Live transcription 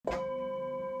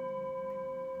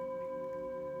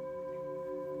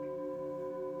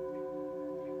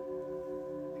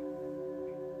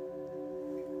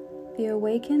The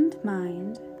awakened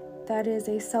mind, that is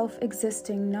a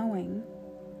self-existing knowing,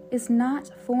 is not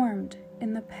formed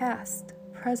in the past,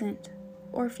 present,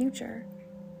 or future.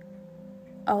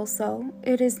 Also,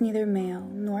 it is neither male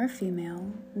nor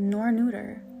female nor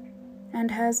neuter, and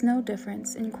has no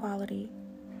difference in quality.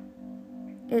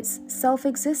 Its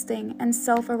self-existing and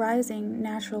self-arising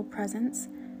natural presence,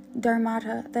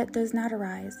 dharmata that does not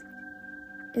arise,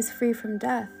 is free from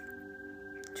death,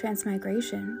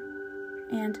 transmigration,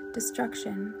 and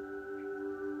destruction.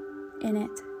 In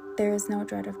it, there is no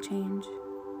dread of change.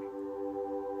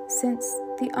 Since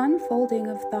the unfolding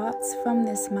of thoughts from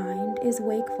this mind is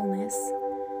wakefulness,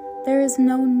 there is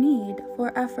no need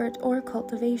for effort or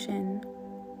cultivation.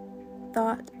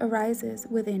 Thought arises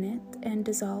within it and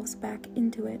dissolves back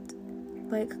into it,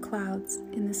 like clouds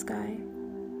in the sky.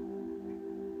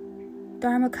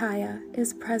 Dharmakaya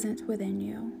is present within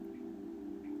you.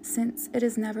 Since it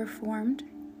is never formed,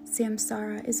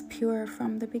 samsara is pure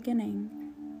from the beginning.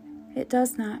 It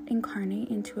does not incarnate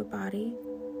into a body.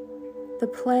 The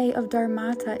play of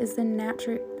dharmata is the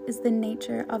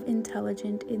nature of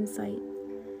intelligent insight.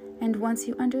 And once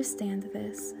you understand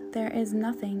this, there is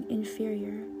nothing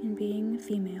inferior in being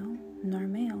female nor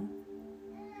male.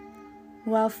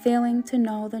 While failing to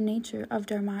know the nature of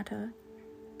dharmata,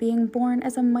 being born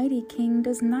as a mighty king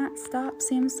does not stop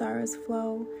samsara's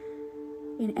flow.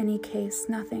 In any case,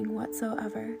 nothing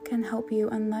whatsoever can help you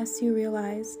unless you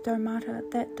realize dharmata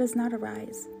that does not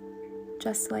arise,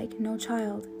 just like no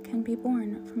child can be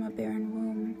born from a barren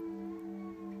womb.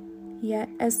 Yet,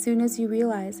 as soon as you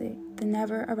realize it, the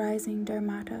never arising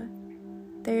dharmata,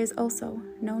 there is also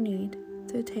no need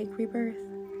to take rebirth.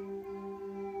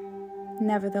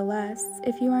 Nevertheless,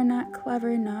 if you are not clever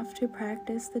enough to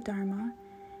practice the Dharma,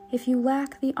 if you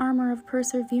lack the armor of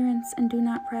perseverance and do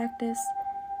not practice,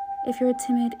 if your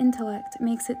timid intellect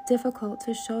makes it difficult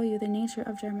to show you the nature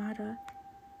of dharmata,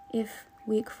 if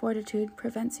weak fortitude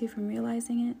prevents you from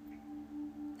realizing it,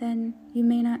 then you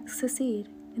may not succeed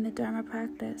in the Dharma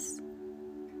practice.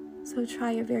 So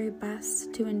try your very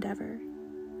best to endeavor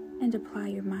and apply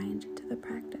your mind to the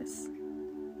practice.